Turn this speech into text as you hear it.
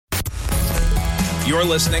You're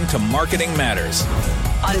listening to Marketing Matters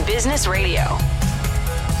on Business Radio.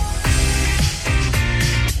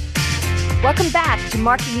 Welcome back to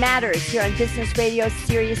Marketing Matters here on Business Radio,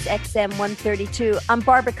 Sirius XM 132. I'm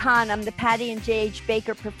Barbara Kahn. I'm the Patty and J.H.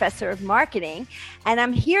 Baker Professor of Marketing. And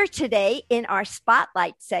I'm here today in our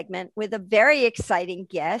Spotlight segment with a very exciting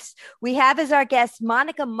guest. We have as our guest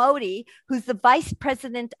Monica Mody, who's the Vice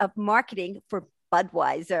President of Marketing for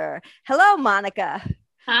Budweiser. Hello, Monica.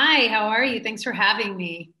 Hi, how are you? Thanks for having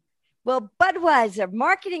me. Well, Budweiser,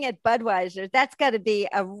 marketing at Budweiser, that's got to be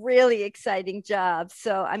a really exciting job.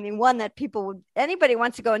 So, I mean, one that anybody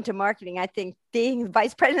wants to go into marketing, I think being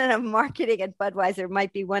vice president of marketing at Budweiser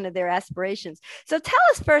might be one of their aspirations. So tell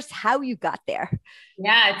us first how you got there.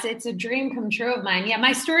 Yeah, it's a dream come true of mine. Yeah,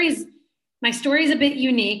 my story's a bit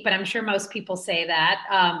unique, but I'm sure most people say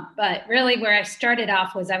that. But really where I started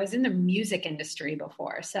off was I was in the music industry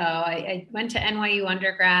before. So I went to NYU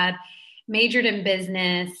undergrad, majored in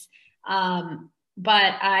business.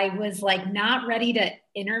 But I was like not ready to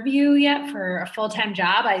interview yet for a full-time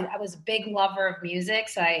job. I was a big lover of music.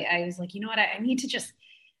 So I was like, you know what, I need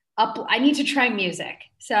to try music.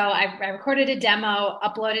 So I recorded a demo,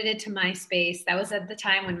 uploaded it to MySpace. That was at the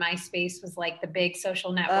time when MySpace was like the big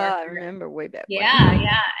social network. I remember way back. Yeah.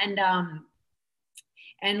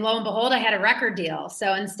 And lo and behold, I had a record deal.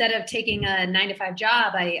 So instead of taking a 9-to-5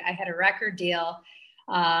 job, I had a record deal.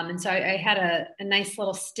 And so I had a nice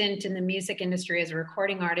little stint in the music industry as a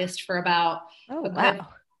recording artist for about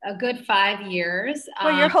a good 5 years.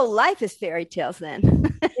 Well, your whole life is fairy tales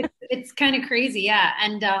then. It's kind of crazy. Yeah.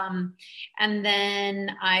 And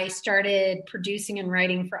then I started producing and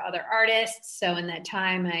writing for other artists. So in that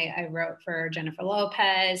time I wrote for Jennifer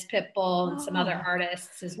Lopez, Pitbull, and some other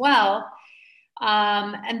artists as well.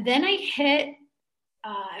 And then I hit,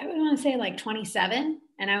 I would want to say like 27.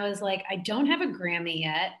 And I was like, I don't have a Grammy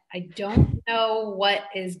yet. I don't know what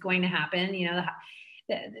is going to happen. You know,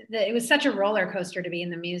 it was such a roller coaster to be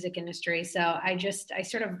in the music industry. So I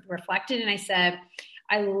sort of reflected and I said,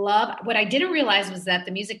 what I didn't realize was that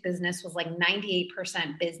the music business was like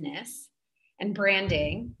 98% business and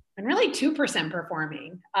branding and really 2%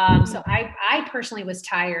 performing. So I personally was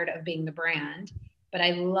tired of being the brand, but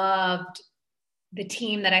I loved the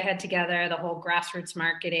team that I had together, the whole grassroots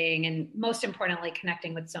marketing, and most importantly,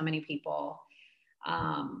 connecting with so many people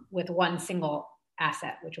with one single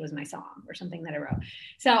asset, which was my song or something that I wrote.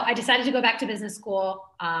 So I decided to go back to business school,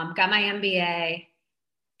 got my MBA,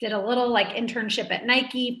 did a little like internship at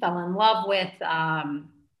Nike, fell in love with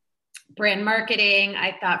brand marketing.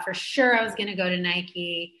 I thought for sure I was going to go to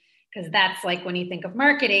Nike because that's like when you think of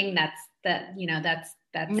marketing, that's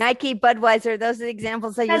Nike, Budweiser. Those are the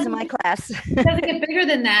examples I use in my class. It doesn't get bigger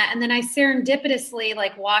than that. And then I serendipitously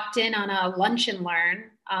like walked in on a lunch and learn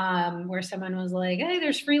where someone was like, hey,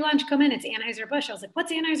 there's free lunch. Come in. It's Anheuser-Busch. I was like,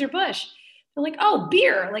 what's Anheuser-Busch? They're like, oh,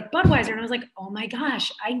 beer, like Budweiser. And I was like, oh my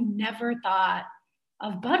gosh, I never thought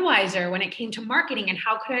of Budweiser when it came to marketing. And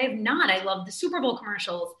how could I have not? I love the Super Bowl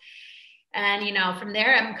commercials. And, you know, from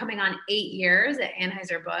there, I'm coming on 8 years at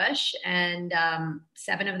Anheuser-Busch. And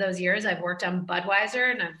 7 of those years, I've worked on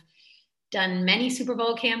Budweiser. And I've done many Super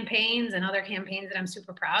Bowl campaigns and other campaigns that I'm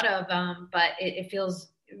super proud of. But it feels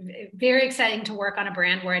very exciting to work on a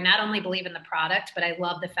brand where I not only believe in the product, but I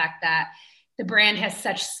love the fact that the brand has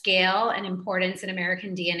such scale and importance in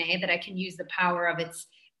American DNA that I can use the power of its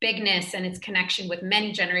bigness and its connection with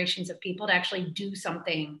many generations of people to actually do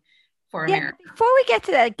something for America. Before we get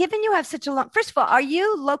to that, given you have such a long, first of all, are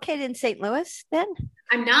you located in St. Louis then?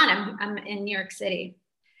 I'm not. I'm in New York City.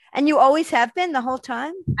 And you always have been the whole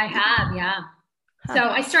time? I have, yeah. Huh. So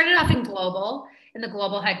I started off in the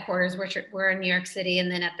global headquarters, which were in New York City.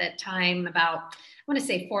 And then at that time, about, I want to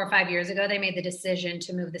say 4 or 5 years ago, they made the decision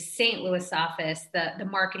to move the St. Louis office, the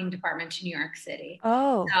marketing department, to New York City.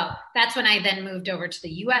 Oh. So that's when I then moved over to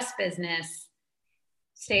the U.S. business,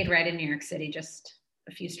 stayed right in New York City, just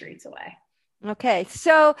a few streets away. Okay,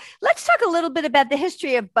 so let's talk a little bit about the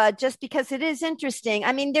history of Bud, just because it is interesting.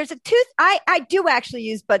 I mean, there's I do actually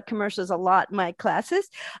use Bud commercials a lot in my classes,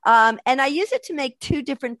 and I use it to make 2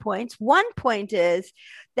 different points. One point is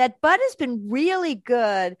that Bud has been really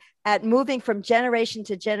good at moving from generation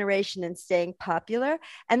to generation and staying popular.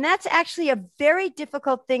 And that's actually a very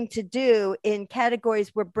difficult thing to do in categories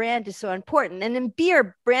where brand is so important. And in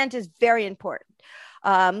beer, brand is very important.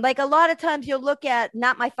 Like a lot of times you'll look at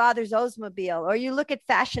Not My Father's Oldsmobile, or you look at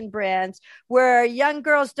fashion brands where young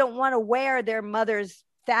girls don't want to wear their mother's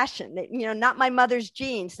fashion, not my mother's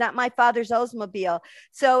jeans, not my father's Oldsmobile.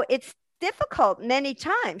 So it's difficult many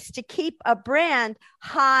times to keep a brand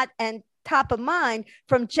hot and top of mind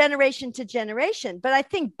from generation to generation. But I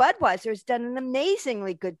think Budweiser has done an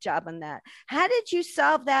amazingly good job on that. How did you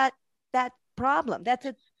solve that problem? That's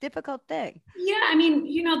a difficult thing. Yeah, I mean,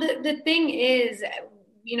 the thing is,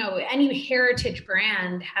 any heritage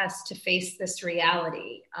brand has to face this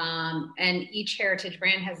reality. And each heritage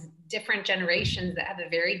brand has different generations that have a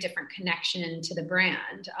very different connection to the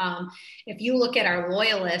brand. If you look at our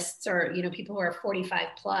loyalists or, people who are 45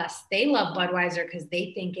 plus, they love Budweiser because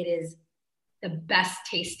they think it is the best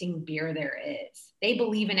tasting beer there is. They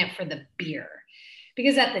believe in it for the beer.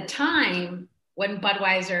 Because at the time, when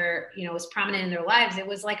Budweiser, was prominent in their lives, it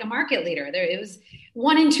was like a market leader. It was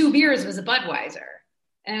 1 in 2 beers was a Budweiser.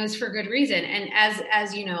 And it was for good reason. And as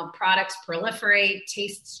products proliferate,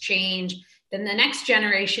 tastes change, then the next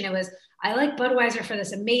generation, it was, I like Budweiser for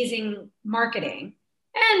this amazing marketing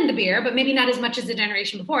and the beer, but maybe not as much as the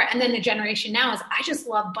generation before. And then the generation now is, I just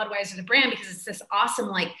love Budweiser, the brand, because it's this awesome,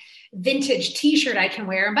 like vintage t-shirt I can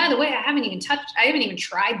wear. And by the way, I haven't even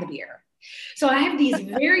tried the beer. So I have these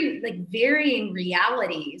very varying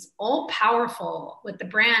realities, all powerful with the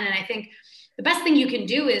brand. And I think the best thing you can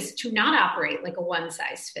do is to not operate like a one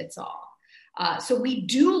size fits all. So we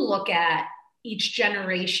do look at each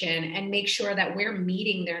generation and make sure that we're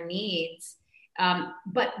meeting their needs,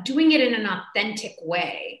 but doing it in an authentic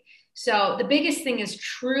way. So the biggest thing is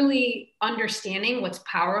truly understanding what's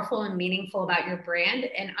powerful and meaningful about your brand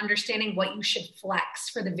and understanding what you should flex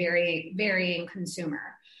for the varying consumer.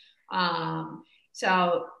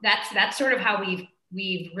 So that's sort of how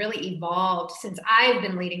we've really evolved since I've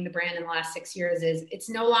been leading the brand in the last 6 years. Is it's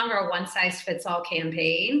no longer a one size fits all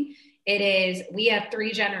campaign. It is, we have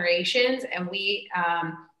 3 generations, and we,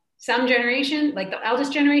 some generation, like the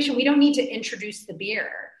eldest generation, we don't need to introduce the beer.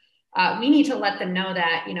 We need to let them know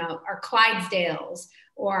that, our Clydesdales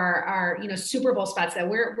or our, Super Bowl spots, that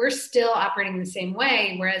we're still operating the same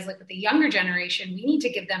way. Whereas like with the younger generation, we need to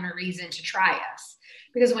give them a reason to try us.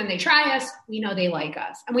 Because when they try us, we know they like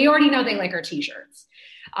us. And we already know they like our t-shirts.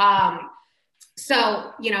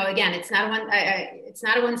 So, again, it's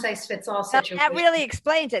not a one size fits all situation. That really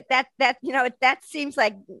explains it. That seems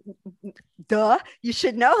like, duh, you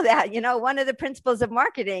should know that. One of the principles of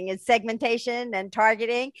marketing is segmentation and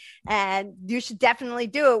targeting, and you should definitely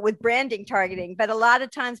do it with branding targeting. But a lot of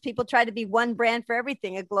times people try to be one brand for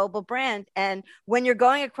everything, a global brand. And when you're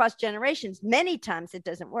going across generations, many times it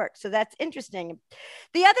doesn't work. So that's interesting.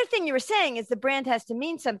 The other thing you were saying is the brand has to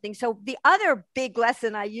mean something. So the other big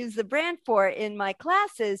lesson I use the brand for in my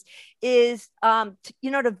classes is,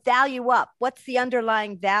 to value up. What's the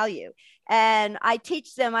underlying value? And I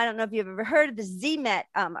teach them, I don't know if you've ever heard of the ZMET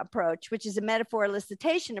approach, which is a metaphor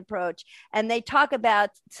elicitation approach. And they talk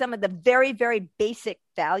about some of the very, very basic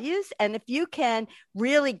values. And if you can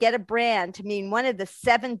really get a brand to mean one of the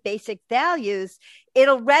 7 basic values,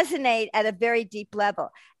 it'll resonate at a very deep level.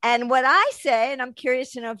 And what I say, and I'm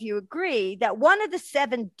curious to know if you agree, that one of the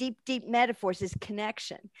 7 deep, deep metaphors is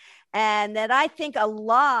connection. And that I think a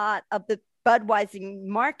lot of the Budweiser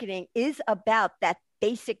marketing is about that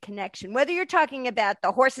basic connection, whether you're talking about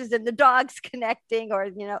the horses and the dogs connecting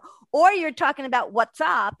or you're talking about what's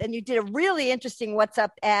up. And you did a really interesting what's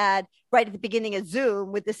up ad right at the beginning of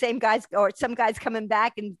Zoom with the same guys or some guys coming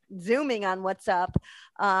back and zooming on what's up.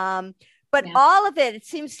 But all of it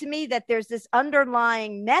seems to me that there's this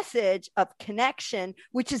underlying message of connection,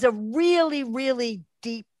 which is a really, really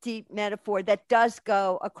deep, deep metaphor that does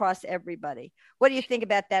go across everybody. What do you think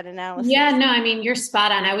about that analysis? Yeah, no, I mean, you're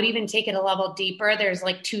spot on. I would even take it a level deeper. There's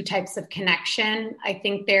like 2 types of connection. I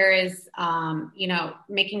think there is,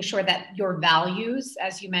 making sure that your values,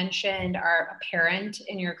 as you mentioned, are apparent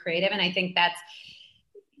in your creative. And I think that's,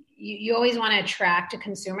 you always want to attract a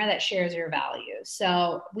consumer that shares your values.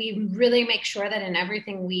 So we really make sure that in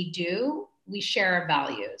everything we do, we share our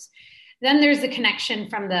values. Then there's the connection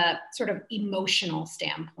from the sort of emotional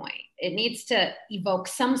standpoint. It needs to evoke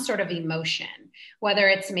some sort of emotion, whether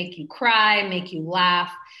it's make you cry, make you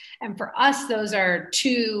laugh. And for us, those are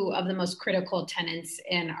 2 of the most critical tenets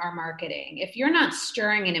in our marketing. If you're not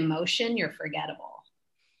stirring an emotion, you're forgettable,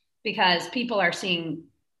 because people are seeing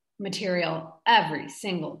material every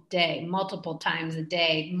single day, multiple times a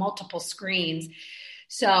day, multiple screens.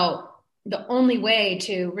 So the only way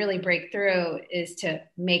to really break through is to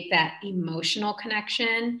make that emotional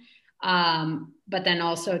connection, but then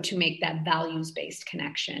also to make that values-based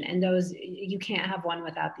connection. And those, you can't have one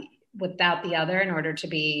without the other in order to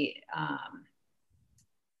be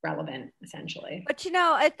relevant, essentially. But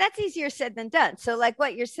that's easier said than done. So like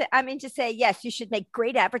what you're saying, I mean, to say, yes, you should make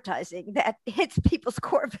great advertising that hits people's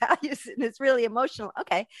core values and is really emotional.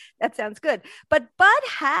 Okay, that sounds good. But Bud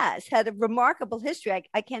has had a remarkable history.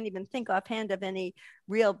 I can't even think offhand of any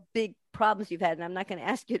real big problems you've had, and I'm not going to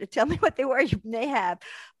ask you to tell me what they were, you may have,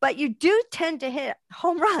 but you do tend to hit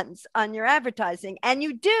home runs on your advertising, and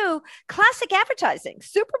you do classic advertising.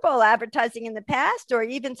 Super Bowl advertising in the past, or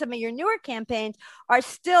even some of your newer campaigns, are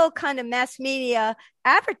still kind of mass media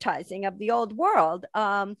advertising of the old world.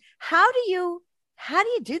 How do you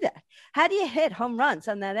do that? How do you hit home runs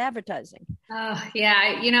on that advertising? Oh,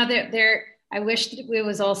 yeah. I wish it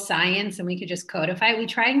was all science and we could just codify. We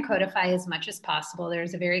try and codify as much as possible.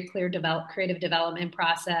 There's a very clear creative development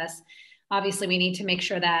process. Obviously, we need to make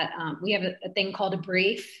sure that we have a thing called a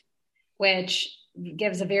brief, which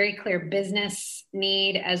gives a very clear business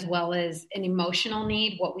need as well as an emotional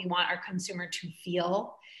need, what we want our consumer to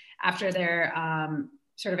feel after they're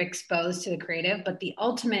sort of exposed to the creative. But the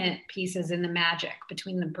ultimate piece is in the magic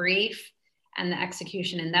between the brief and the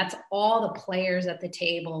execution. And that's all the players at the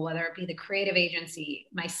table, whether it be the creative agency,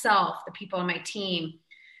 myself, the people on my team,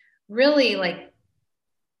 really like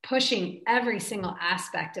pushing every single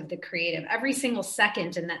aspect of the creative. Every single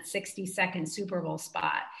second in that 60-second Super Bowl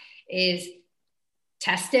spot is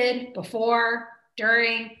tested before,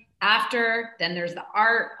 during, after. Then there's the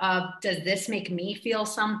art of, does this make me feel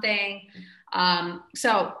something?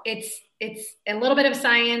 So it's a little bit of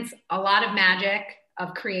science, a lot of magic,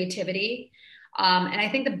 of creativity. And I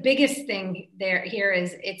think the biggest thing here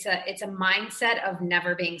is it's a mindset of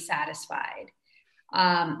never being satisfied.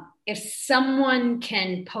 If someone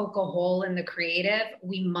can poke a hole in the creative,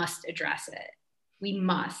 we must address it. We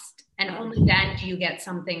must. And only then do you get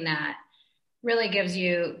something that really gives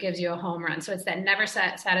you a home run. So it's that never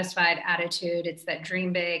satisfied attitude. It's that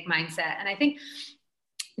dream big mindset. And I think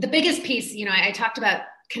the biggest piece, I talked about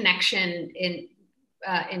connection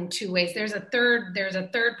in two ways. There's a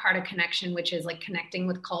third part of connection, which is like connecting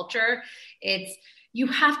with culture. You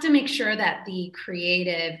have to make sure that the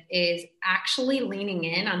creative is actually leaning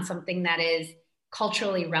in on something that is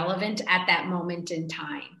culturally relevant at that moment in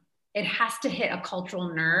time. It has to hit a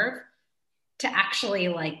cultural nerve to actually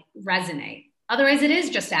like resonate. Otherwise it is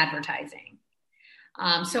just advertising.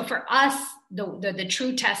 So for us, the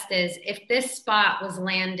true test is if this spot was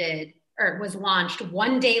landed or was launched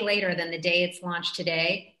one day later than the day it's launched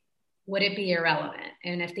today, would it be irrelevant?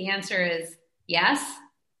 And if the answer is yes,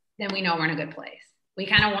 then we know we're in a good place. We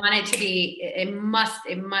kind of want it to be, it must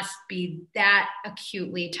be that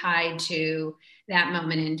acutely tied to that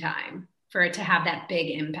moment in time for it to have that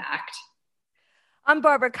big impact. I'm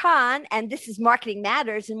Barbara Kahn, and this is Marketing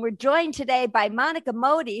Matters, and we're joined today by Monica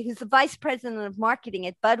Mody, who's the Vice President of Marketing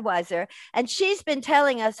at Budweiser, and she's been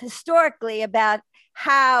telling us historically about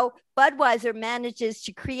how Budweiser manages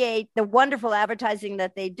to create the wonderful advertising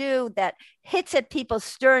that they do that hits at people's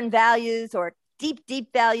stern values or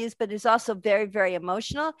deep values, but is also very, very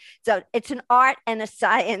emotional. So it's an art and a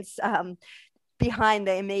science behind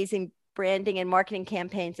the amazing branding and marketing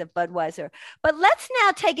campaigns of Budweiser. But let's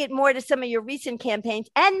now take it more to some of your recent campaigns.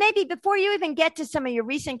 And maybe before you even get to some of your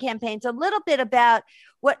recent campaigns, a little bit about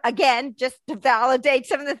what, again, just to validate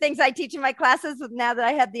some of the things I teach in my classes now that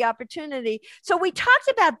I have the opportunity. So we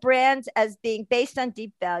talked about brands as being based on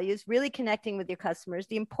deep values, really connecting with your customers,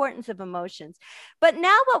 the importance of emotions. But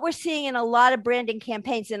now what we're seeing in a lot of branding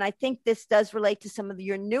campaigns, and I think this does relate to some of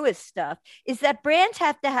your newest stuff, is that brands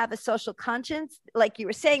have to have a social conscience. Like you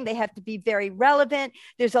were saying, they have to be very relevant.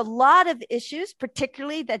 There's a lot of issues,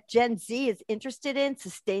 particularly that Gen Z is interested in: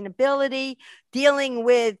 sustainability, dealing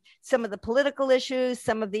with some of the political issues,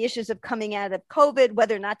 some of the issues of coming out of COVID,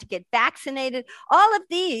 whether or not to get vaccinated. All of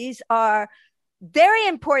these are very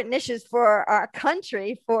important issues for our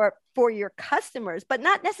country, for your customers, but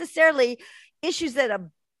not necessarily issues that a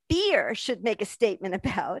beer should make a statement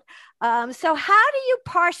about. So how do you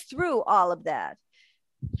parse through all of that?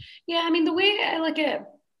 Yeah, I mean, the way I look at it,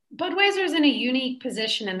 Budweiser is in a unique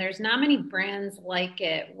position, and there's not many brands like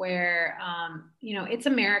it where, it's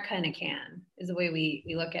America in a can is the way we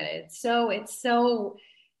look at it. It's so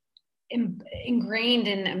ingrained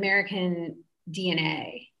in American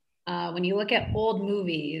DNA. When you look at old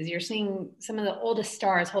movies, you're seeing some of the oldest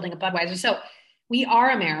stars holding a Budweiser. So we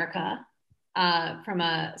are America from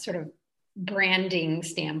a sort of branding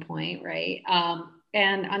standpoint, right?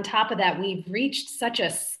 And on top of that, we've reached such a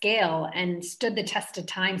scale and stood the test of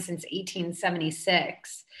time since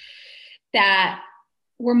 1876 that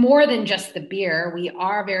we're more than just the beer. We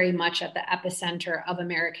are very much at the epicenter of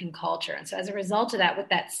American culture. And so as a result of that, with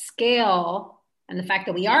that scale and the fact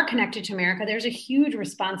that we are connected to America, there's a huge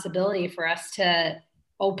responsibility for us to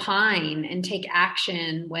opine and take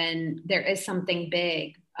action when there is something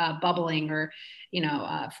big bubbling or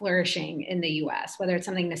flourishing in the US, whether it's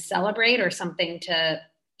something to celebrate or something to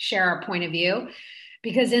share our point of view.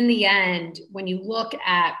 Because in the end, when you look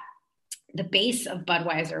at the base of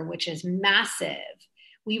Budweiser, which is massive,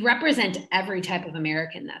 we represent every type of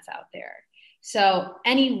American that's out there. So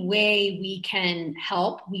any way we can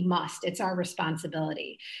help, we must. It's our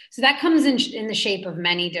responsibility. So that comes in the shape of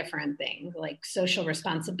many different things, like social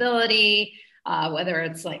responsibility, whether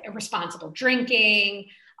it's like responsible drinking.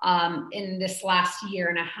 In this last year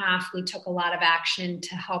and a half, we took a lot of action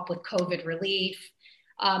to help with COVID relief.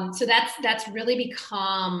 So that's really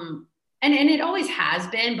become, and it always has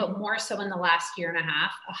been, but more so in the last year and a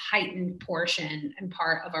half, a heightened portion and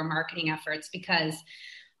part of our marketing efforts, because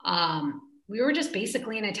we were just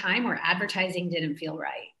basically in a time where advertising didn't feel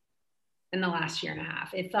right in the last year and a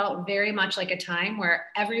half. It felt very much like a time where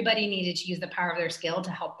everybody needed to use the power of their skill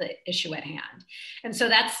to help the issue at hand. And so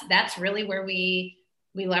that's really where we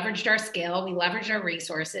leveraged our skill, we leveraged our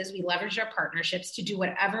resources, we leveraged our partnerships to do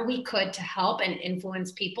whatever we could to help and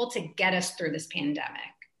influence people to get us through this pandemic.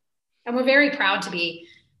 And we're very proud to be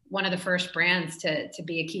one of the first brands to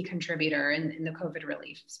be a key contributor in the COVID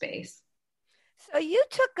relief space. So you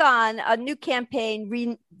took on a new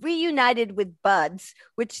campaign, Reunited with Buds,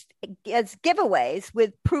 which is giveaways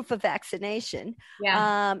with proof of vaccination.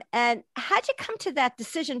 Yeah. And how'd you come to that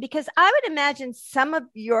decision? Because I would imagine some of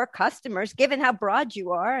your customers, given how broad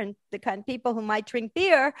you are and the kind of people who might drink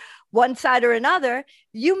beer, one side or another,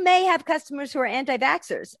 you may have customers who are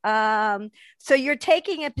anti-vaxxers. So you're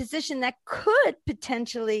taking a position that could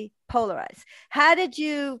potentially polarize. How did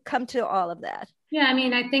you come to all of that? Yeah, I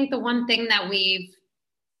mean, I think the one thing that we've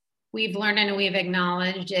learned and we've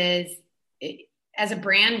acknowledged is, as a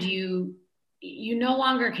brand, you no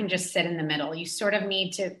longer can just sit in the middle. You sort of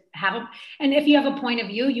need to and if you have a point of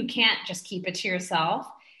view, you can't just keep it to yourself.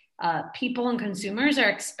 People and consumers are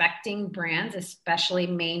expecting brands, especially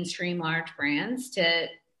mainstream large brands, to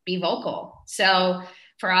be vocal. So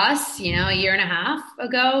for us, a year and a half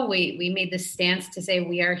ago, we made this stance to say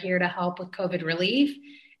we are here to help with COVID relief.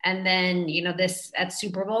 And then, this at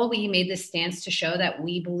Super Bowl, we made this stance to show that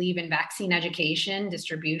we believe in vaccine education,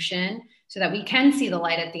 distribution, so that we can see the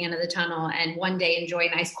light at the end of the tunnel and one day enjoy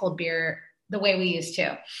an ice cold beer the way we used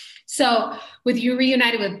to. So with you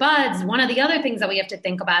Reunited with Buds, one of the other things that we have to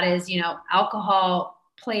think about is,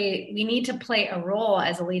 we need to play a role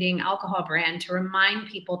as a leading alcohol brand to remind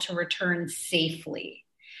people to return safely.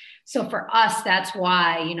 So for us, that's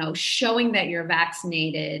why, showing that you're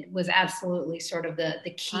vaccinated was absolutely sort of the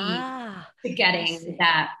key to getting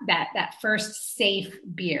that first safe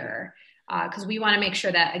beer. Because we want to make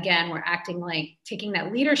sure that, again, we're taking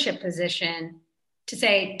that leadership position to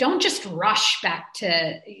say, don't just rush back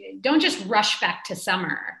to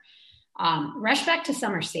summer. Rush back to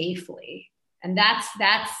summer safely. And that's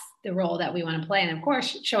the role that we want to play. And of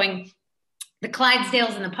course, showing the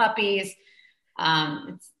Clydesdales and the puppies.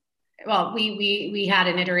 We had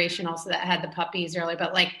an iteration also that had the puppies earlier,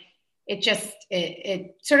 but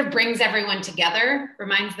it sort of brings everyone together,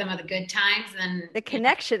 reminds them of the good times and the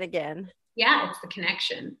connection again. Yeah, it's the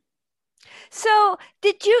connection. So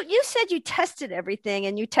you said you tested everything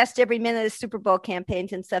and you test every minute of Super Bowl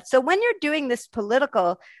campaigns and stuff. So when you're doing this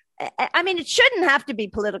political, I mean, it shouldn't have to be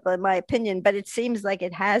political in my opinion, but it seems like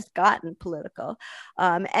it has gotten political.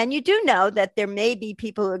 And you do know that there may be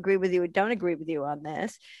people who agree with you or don't agree with you on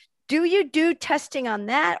this. Do you do testing on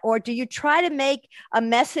that, or do you try to make a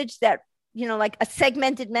message that, like a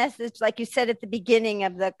segmented message, like you said at the beginning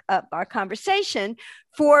of our conversation,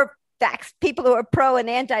 for people who are pro and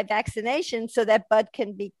anti-vaccination, so that Bud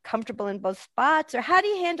can be comfortable in both spots? Or how do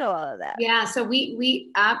you handle all of that? Yeah, so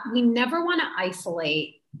we never want to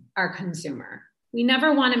isolate our consumer. We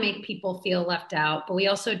never want to make people feel left out, but we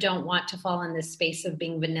also don't want to fall in this space of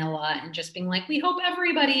being vanilla and just being like, we hope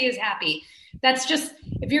everybody is happy. That's just,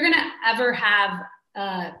 if you're going to ever have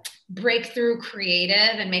a breakthrough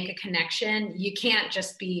creative and make a connection, you can't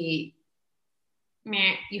just be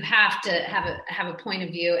meh. You have to have a point of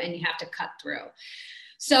view and you have to cut through.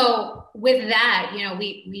 So with that,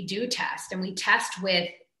 we do test, and we test with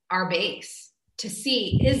our base to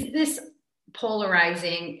see, is this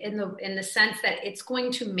polarizing in the sense that it's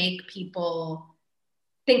going to make people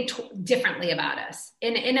think differently about us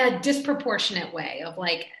in a disproportionate way of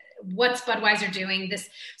like, what's Budweiser doing this?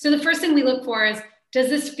 So the first thing we look for is, does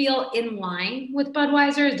this feel in line with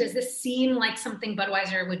Budweiser? Does this seem like something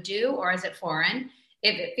Budweiser would do, or is it foreign?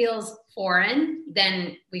 If it feels foreign,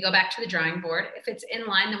 then we go back to the drawing board. If it's in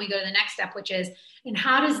line, then we go to the next step, which is, and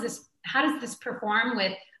how does this perform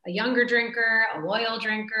with a younger drinker, a loyal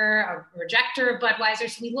drinker, a rejecter of Budweiser?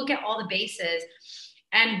 So we look at all the bases,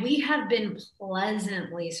 and we have been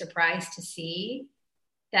pleasantly surprised to see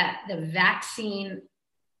that the vaccine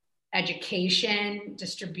education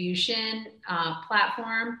distribution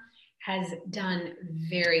platform has done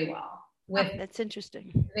very well. with that's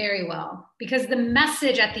interesting. very well, because the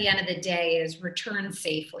message at the end of the day is return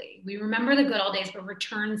safely. We remember the good old days, but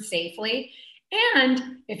return safely.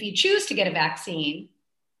 And if you choose to get a vaccine,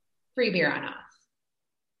 free beer on us.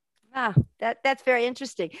 Ah, that's very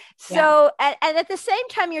interesting. So, and at the same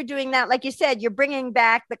time you're doing that, like you said, you're bringing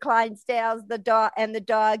back the Clydesdales, the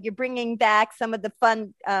dog. You're bringing back some of the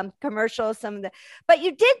fun commercials, but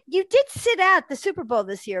you did sit out the Super Bowl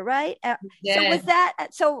this year, right?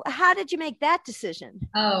 So how did you make that decision?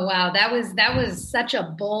 Oh, wow. That was such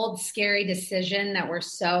a bold, scary decision that we're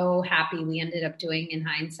so happy we ended up doing in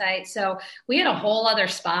hindsight. So we had a whole other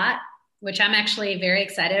spot, which I'm actually very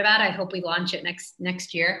excited about. I hope we launch it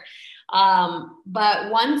next year.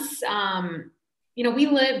 But once, we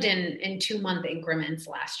lived in 2-month increments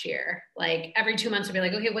last year. Like every 2 months we'd be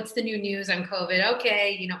like, okay, what's the new news on COVID?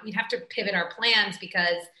 Okay. We'd have to pivot our plans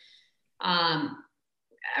because,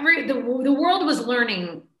 the world was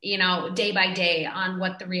learning, day by day on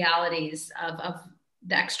what the realities of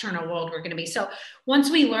the external world were going to be. So once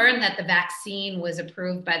we learned that the vaccine was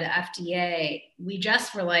approved by the FDA, we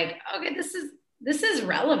just were like, okay, this is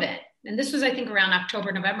relevant. And this was, I think, around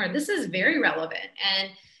October, November. This is very relevant and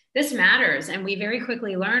this matters. And we very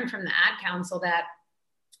quickly learned from the Ad Council that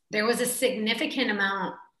there was a significant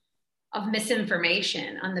amount of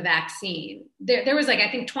misinformation on the vaccine. There was I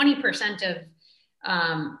think 20% of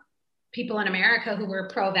people in America who were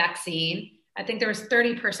pro-vaccine. I think there was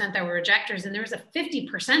 30% that were rejectors, and there was a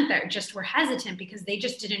 50% that just were hesitant because they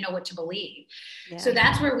just didn't know what to believe. Yeah. So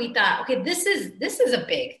that's where we thought, okay, this is a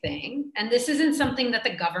big thing. And this isn't something that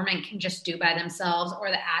the government can just do by themselves or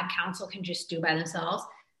the Ad Council can just do by themselves.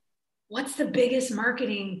 What's the biggest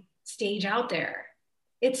marketing stage out there?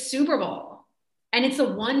 It's Super Bowl. And it's the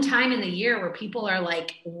one time in the year where people are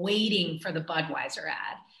waiting for the Budweiser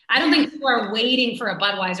ad. I don't think people are waiting for a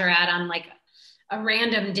Budweiser ad on a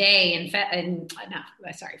random day in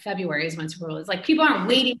February is when Super Bowl is. People aren't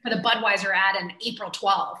waiting for the Budweiser ad on April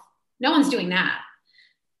 12th. No one's doing that.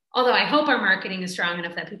 Although I hope our marketing is strong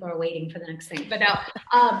enough that people are waiting for the next thing. But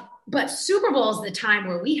no, but Super Bowl is the time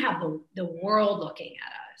where we have the world looking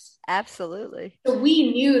at us. Absolutely. So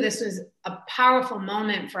we knew this was a powerful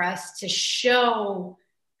moment for us to show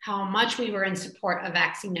how much we were in support of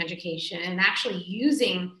vaccine education and actually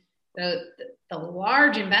using the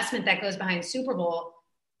large investment that goes behind Super Bowl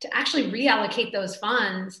to actually reallocate those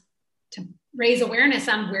funds to raise awareness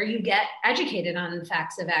on where you get educated on the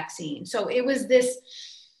facts of vaccine. So it was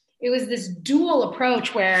this dual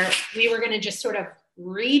approach where we were going to just sort of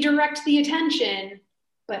redirect the attention,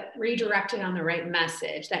 but redirect it on the right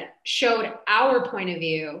message that showed our point of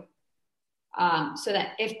view. So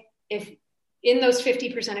that if in those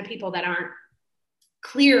 50% of people that aren't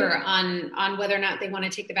clear on whether or not they want to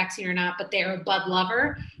take the vaccine or not, but they're a Bud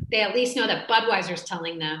lover, they at least know that Budweiser's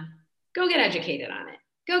telling them, go get educated on it.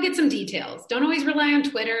 Go get some details. Don't always rely on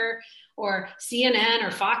Twitter or CNN or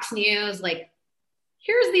Fox News.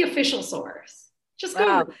 Here's the official source. Just go.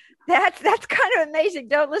 Wow. That's kind of amazing.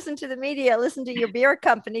 Don't listen to the media. Listen to your beer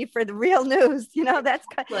company for the real news. That's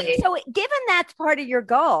so. Given that's part of your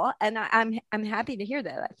goal, and I'm happy to hear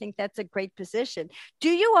that. I think that's a great position. Do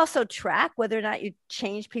you also track whether or not you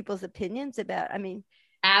change people's opinions about?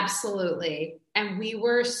 Absolutely. And we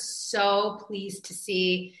were so pleased to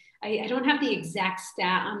see. I don't have the exact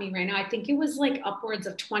stat on me right now. I think it was upwards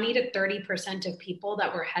of 20 to 30% of people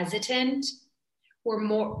that were hesitant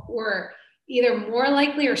were either more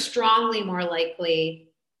likely or strongly more likely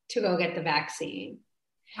to go get the vaccine.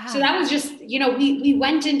 Wow. So that was just, we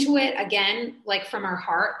went into it again, from our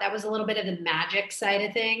heart. That was a little bit of the magic side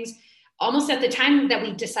of things. Almost at the time that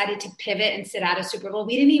we decided to pivot and sit out of Super Bowl,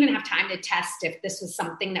 we didn't even have time to test if this was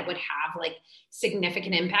something that would have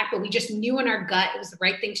significant impact, but we just knew in our gut it was the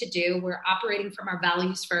right thing to do. We're operating from our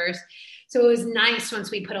values first. So it was nice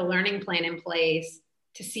once we put a learning plan in place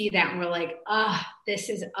to see that, and we're this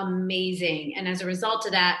is amazing. And as a result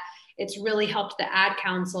of that, it's really helped the Ad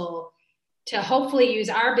Council to hopefully use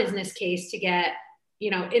our business case to get,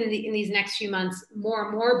 in these next few months, more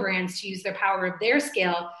and more brands to use their power of their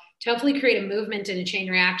scale to hopefully create a movement and a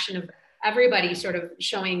chain reaction of everybody sort of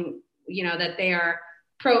showing, that they are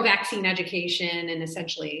pro-vaccine education and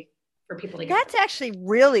essentially for people to get. That's actually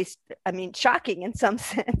really, shocking in some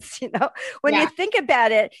sense, when you think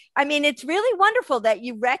about it. It's really wonderful that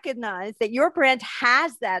you recognize that your brand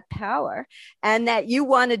has that power and that you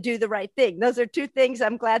want to do the right thing. Those are two things.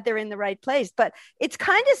 I'm glad they're in the right place, but it's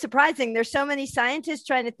kind of surprising. There's so many scientists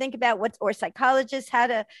trying to think about or psychologists, how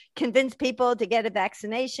to convince people to get a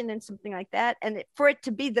vaccination and something like that. And for it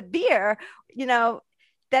to be the beer,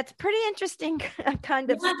 that's pretty interesting kind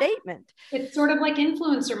of statement. It's sort of like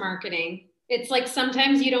influencer marketing. It's like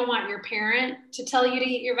sometimes you don't want your parent to tell you to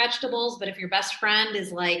eat your vegetables, but if your best friend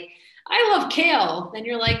is like, I love kale, then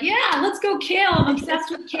you're like, yeah, let's go kale. I'm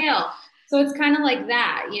obsessed with kale. So it's kind of like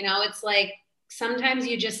that, you know, it's like sometimes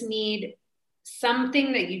you just need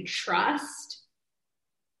something that you trust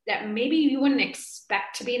that maybe you wouldn't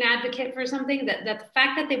expect to be an advocate for something, that the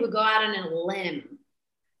fact that they would go out on a limb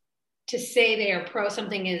to say they are pro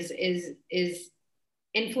something is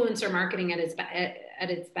influencer marketing at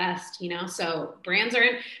its best, you know. So brands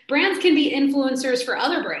can be influencers for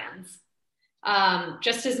other brands,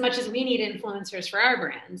 just as much as we need influencers for our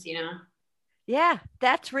brands, you know. Yeah,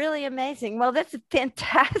 that's really amazing. Well, that's a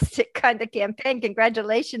fantastic kind of campaign.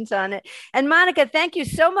 Congratulations on it. And Monica, thank you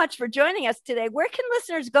so much for joining us today. Where can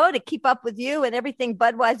listeners go to keep up with you and everything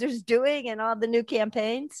Budweiser's doing and all the new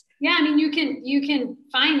campaigns? Yeah, I mean, you can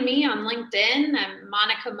find me on LinkedIn. I'm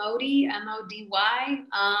Monica Mody, Mody.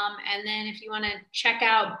 And then if you want to check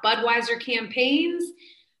out Budweiser campaigns,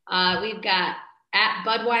 we've got at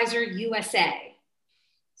Budweiser USA.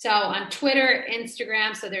 So on Twitter,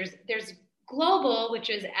 Instagram. So there's global, which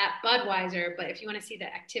is at Budweiser. But if you want to see the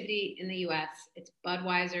activity in the US, it's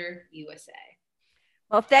Budweiser USA.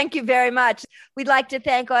 Well, thank you very much. We'd like to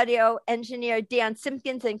thank audio engineer Dion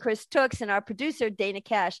Simpkins and Chris Tooks and our producer, Dana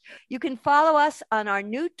Cash. You can follow us on our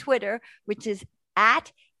new Twitter, which is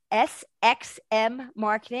at SXM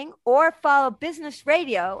Marketing, or follow Business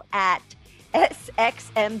Radio at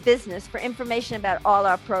SXM Business for information about all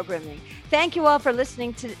our programming. Thank you all for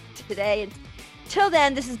listening to today. Until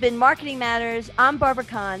then, this has been Marketing Matters. I'm Barbara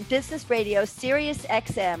Kahn, Business Radio, Sirius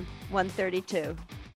XM 132.